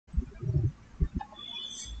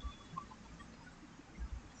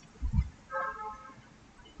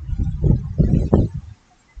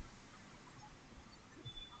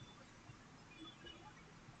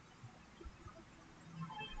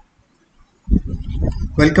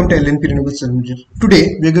Welcome to LNP Renewables Limited.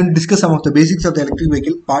 Today we are going to discuss some of the basics of the electric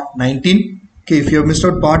vehicle part 19. Okay, if you have missed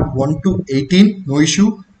out part 1 to 18, no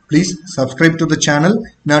issue. Please subscribe to the channel.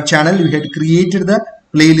 In our channel we had created the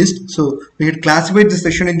playlist. So we had classified this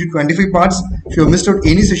session into 25 parts. If you have missed out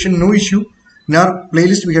any session, no issue. In our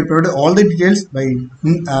playlist we had provided all the details by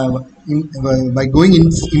going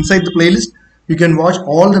inside the playlist. You can watch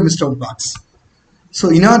all the missed out parts.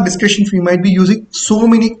 So in our discussions we might be using so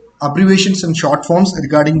many abbreviations and short forms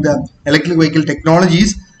regarding the electric vehicle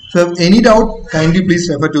technologies. So if you have any doubt, kindly please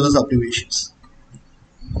refer to those abbreviations.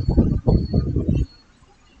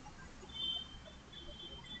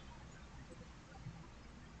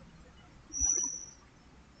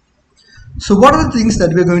 So what are the things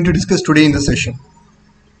that we are going to discuss today in the session?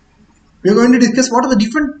 We are going to discuss what are the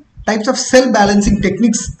different types of cell balancing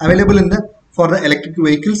techniques available for the electric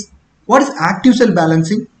vehicles. What is active cell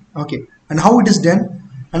balancing? Okay, and how it is done,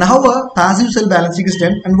 and how a passive cell balancing is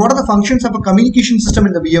done, and what are the functions of a communication system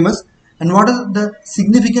in the BMS, and what are the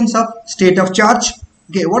significance of state of charge.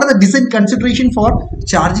 Okay, what are the design consideration for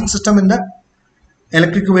charging system in the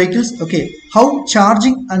electric vehicles. Okay, how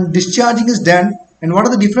charging and discharging is done, and what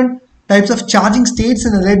are the different types of charging states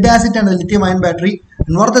in a lead acid and a lithium ion battery,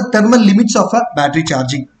 and what are the thermal limits of a battery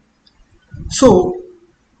charging. So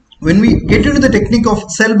when we get into the technique of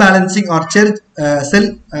cell balancing or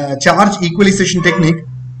charge equalization technique,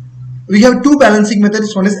 we have two balancing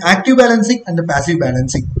methods. One is active balancing and the passive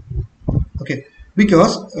balancing. Okay,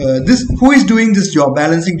 because who is doing this job,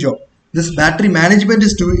 balancing job? This battery management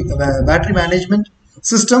is doing battery management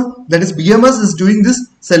system, that is BMS, is doing this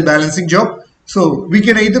cell balancing job. So we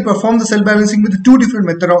can either perform the cell balancing with two different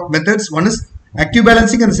methods. One is active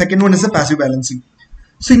balancing and the second one is the passive balancing.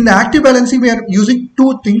 So in the active balancing we are using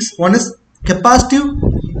two things. One is capacitive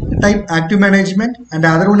type active management and the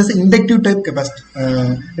other one is inductive type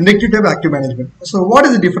active management. So what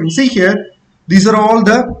is the difference? See here, these are all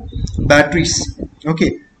the batteries.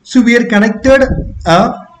 Okay, so we are connected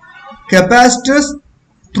capacitors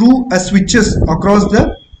through switches across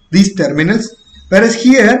these terminals, whereas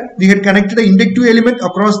here we had connected an inductive element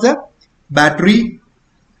across the battery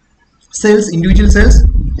cells, individual cells,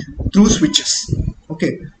 through switches.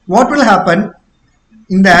 Okay, what will happen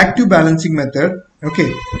in the active balancing method?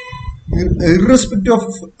 Okay, irrespective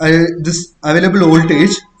of this available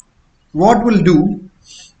voltage, what will do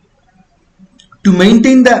to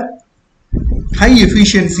maintain the high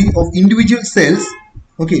efficiency of individual cells?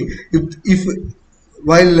 Okay, if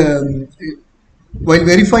while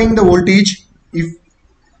verifying the voltage, if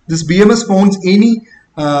this BMS founds any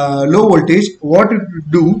low voltage, what it will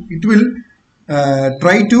do, it will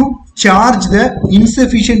try to charge the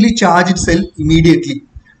insufficiently charged cell immediately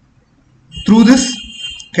through this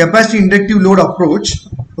capacitive inductive load approach.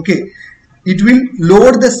 Okay, it will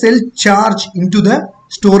load the cell charge into the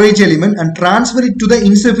storage element and transfer it to the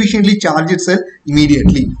insufficiently charged cell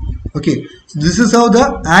immediately. Okay, so this is how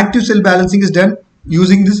the active cell balancing is done,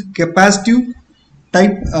 using this capacitive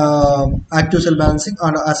type active cell balancing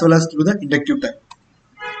as well as through the inductive type.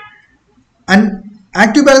 And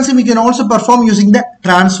active balancing we can also perform using the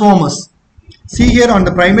transformers. See here, on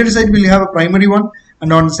the primary side we will have a primary one,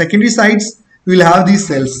 and on the secondary sides we will have these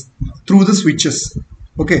cells through the switches.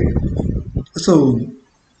 Okay, so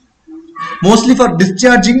mostly for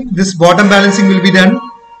discharging, this bottom balancing will be done.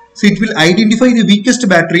 So it will identify the weakest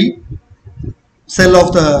battery cell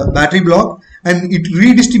of the battery block and it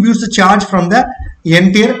redistributes the charge from the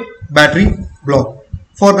entire battery block.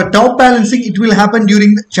 For the top balancing, it will happen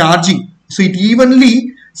during the charging. So it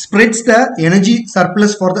evenly spreads the energy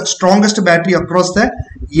surplus for the strongest battery across the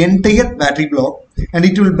entire battery block, and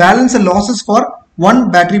it will balance the losses for one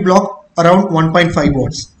battery block around 1.5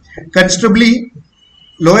 watts, considerably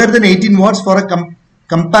lower than 18 watts for a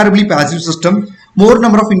comparably passive system, more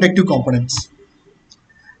number of inductive components.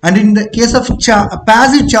 And in the case of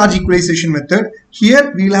passive charge equalization method,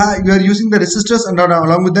 here we are using the resistors, and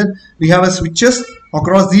along with that we have a switches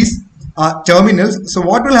across these terminals. So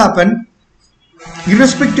what will happen,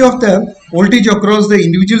 irrespective of the voltage across the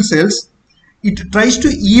individual cells, it tries to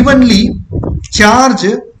evenly charge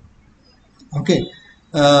the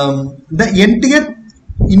entire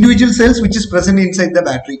individual cells which is present inside the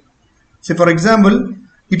battery. So for example,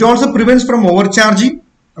 it also prevents from overcharging.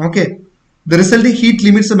 Okay, the resulting heat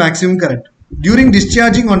limits the maximum current. During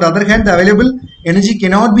discharging, on the other hand, the available energy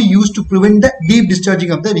cannot be used to prevent the deep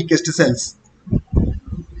discharging of the weakest cells.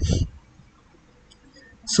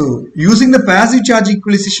 So using the passive charge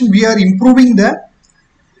equalization, we are improving the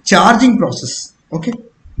charging process. Okay,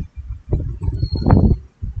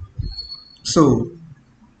 so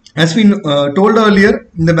as we told earlier,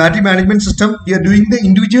 in the battery management system, we are doing the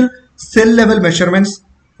individual cell level measurements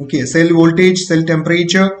okay, cell voltage, cell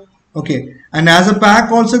temperature, okay, and as a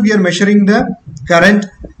pack also we are measuring the current,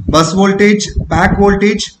 bus voltage, pack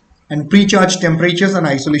voltage, and pre-charge temperatures and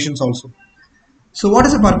isolations also. So what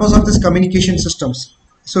is the purpose of this communication systems?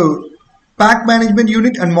 So pack management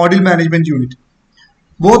unit and module management unit,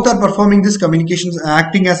 both are performing this communications,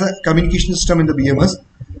 acting as a communication system in the BMS.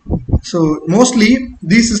 So mostly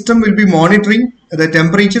this system will be monitoring the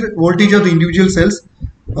temperature, voltage of the individual cells.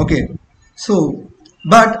 Okay, so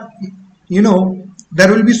but you know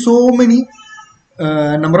there will be so many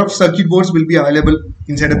number of circuit boards will be available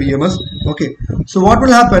inside a BMS. Okay, so what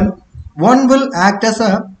will happen? One will act as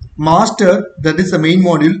a master, that is the main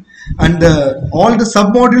module, and all the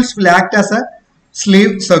sub modules will act as a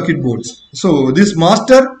slave circuit boards. So this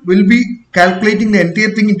master will be calculating the entire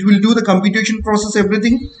thing. It will do the computation process,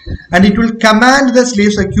 everything, and it will command the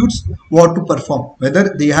slave circuits what to perform,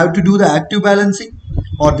 whether they have to do the active balancing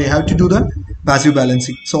or they have to do the passive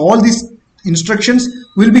balancing. So all these instructions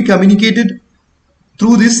will be communicated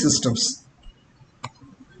through these systems.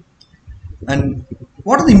 And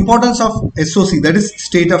what is the importance of SOC, that is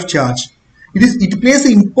state of charge? It plays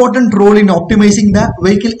an important role in optimizing the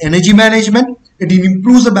vehicle energy management. It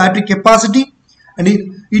improves the battery capacity, and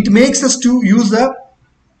it makes us to use the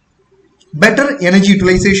better energy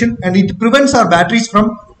utilization, and it prevents our batteries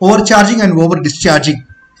from overcharging and over discharging,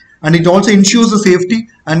 and it also ensures the safety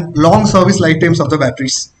and long service lifetimes of the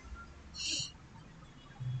batteries.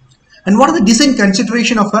 And what are the design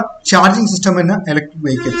consideration of a charging system in an electric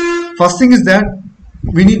vehicle? First thing is that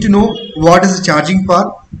we need to know what is the charging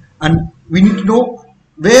part, and we need to know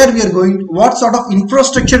where we are going, what sort of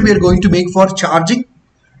infrastructure we are going to make for charging,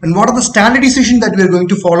 and what are the standardization that we are going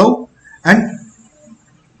to follow. And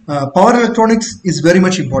power electronics is very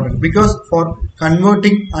much important, because for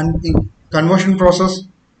converting and conversion process,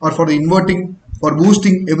 or for the inverting, for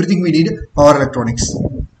boosting, everything we need power electronics.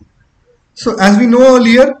 So as we know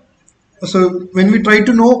earlier, so when we try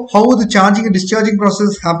to know how the charging and discharging process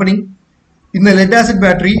is happening in the lead acid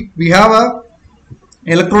battery, we have a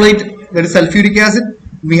electrolyte, that is sulfuric acid,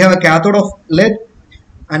 we have a cathode of lead,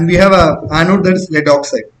 and we have a anode, that is lead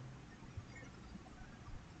oxide.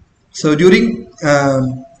 So during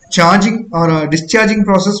charging or discharging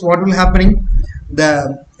process, what will happening?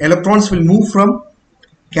 The electrons will move from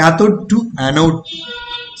cathode to anode.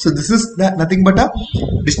 So this is nothing but a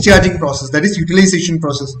discharging process, that is utilization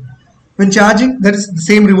process. When charging, that is the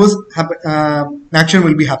same reverse action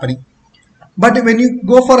will be happening. But when you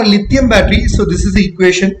go for a lithium battery, so this is the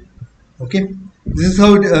equation. Okay, this is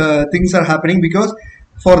how things are happening, because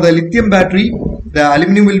for the lithium battery, the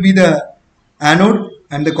aluminum will be the anode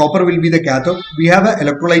and the copper will be the cathode. We have an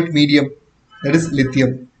electrolyte medium, that is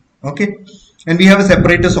lithium. Okay, and we have a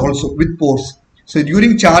separators also with pores. So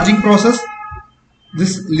during charging process,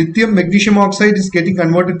 this lithium magnesium oxide is getting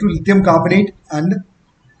converted to lithium carbonate and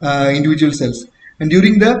individual cells, and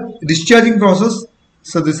during the discharging process,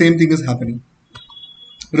 so the same thing is happening,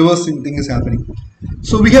 reverse thing is happening.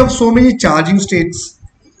 So we have so many charging states.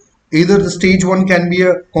 Either the stage 1 can be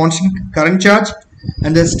a constant current charge,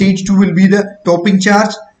 and the stage 2 will be the topping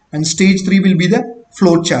charge, and stage 3 will be the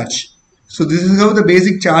float charge. So this is how the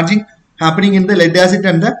basic charging happening in the lead acid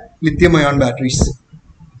and the lithium ion batteries.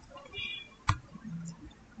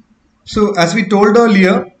 So as we told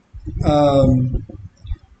earlier,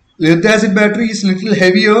 lead acid battery is little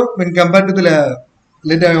heavier when compared to the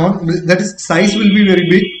lead ion, that is size will be very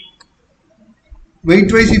big.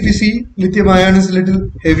 Weight wise, if you see, lithium ion is a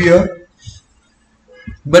little heavier,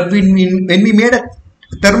 but when we made a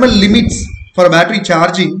thermal limits for battery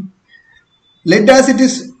charging, lead acid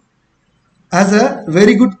has a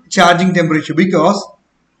very good charging temperature, because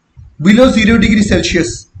below 0 degrees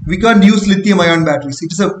Celsius we can't use lithium ion batteries.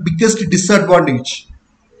 It is a biggest disadvantage.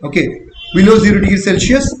 Okay, below 0 degrees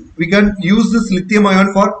Celsius we can use this lithium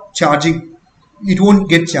ion for charging, it won't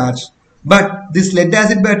get charged. But this lead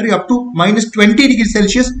acid battery up to minus 20 degrees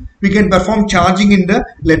Celsius we can perform charging in the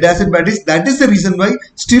lead acid batteries. That is the reason why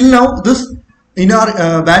still now this in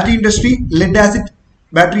our battery industry, lead acid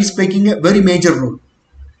battery is playing a very major role,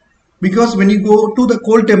 because when you go to the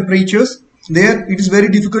cold temperatures, there it is very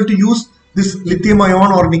difficult to use this lithium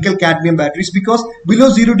ion or nickel cadmium batteries, because below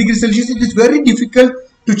 0 degrees Celsius it is very difficult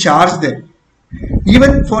to charge them.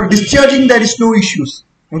 Even for discharging there is no issues.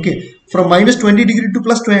 Okay, from minus 20 degree to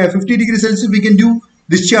plus 50 degrees Celsius we can do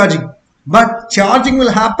discharging, but charging will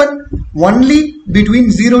happen only between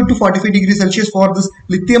 0 to 45 degrees Celsius for this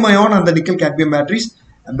lithium ion and the nickel cadmium batteries.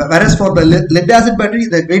 Whereas for the lead acid battery,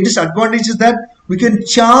 the greatest advantage is that we can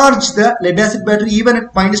charge the lead acid battery even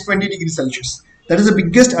at minus 20 degrees Celsius. That is the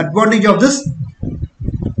biggest advantage of this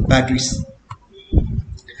batteries.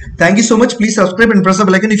 Thank you so much. Please subscribe and press the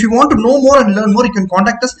bell icon. If you want to know more and learn more, you can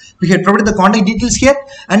contact us. We have provided the contact details here.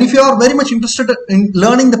 And if you are very much interested in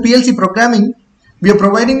learning the PLC programming, we are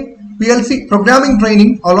providing PLC programming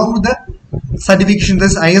training along with the certification.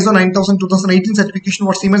 This ISO 9000 2018 certification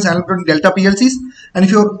for Siemens and Delta PLCs. And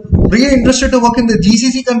if you're really interested to work in the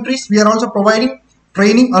GCC countries, we are also providing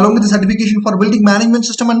training along with the certification for building management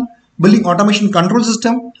system and building automation control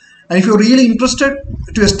system. And if you're really interested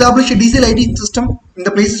to establish a DC lighting system in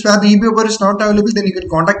the places where the EB power is not available, then you can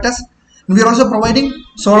contact us. And we are also providing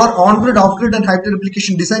solar on-grid, off-grid and hybrid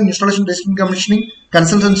application design, installation, testing, commissioning,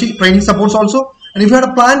 consultancy, training supports also. And if you had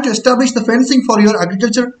a plan to establish the fencing for your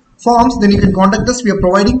agriculture farms, then you can contact us. We are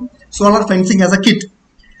providing solar fencing as a kit.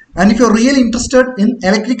 And if you're really interested in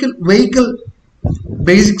electrical vehicle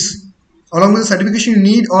basics along with the certification you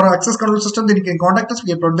need or access control system, then you can contact us.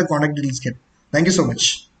 We have provided the contact details here. Thank you so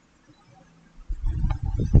much.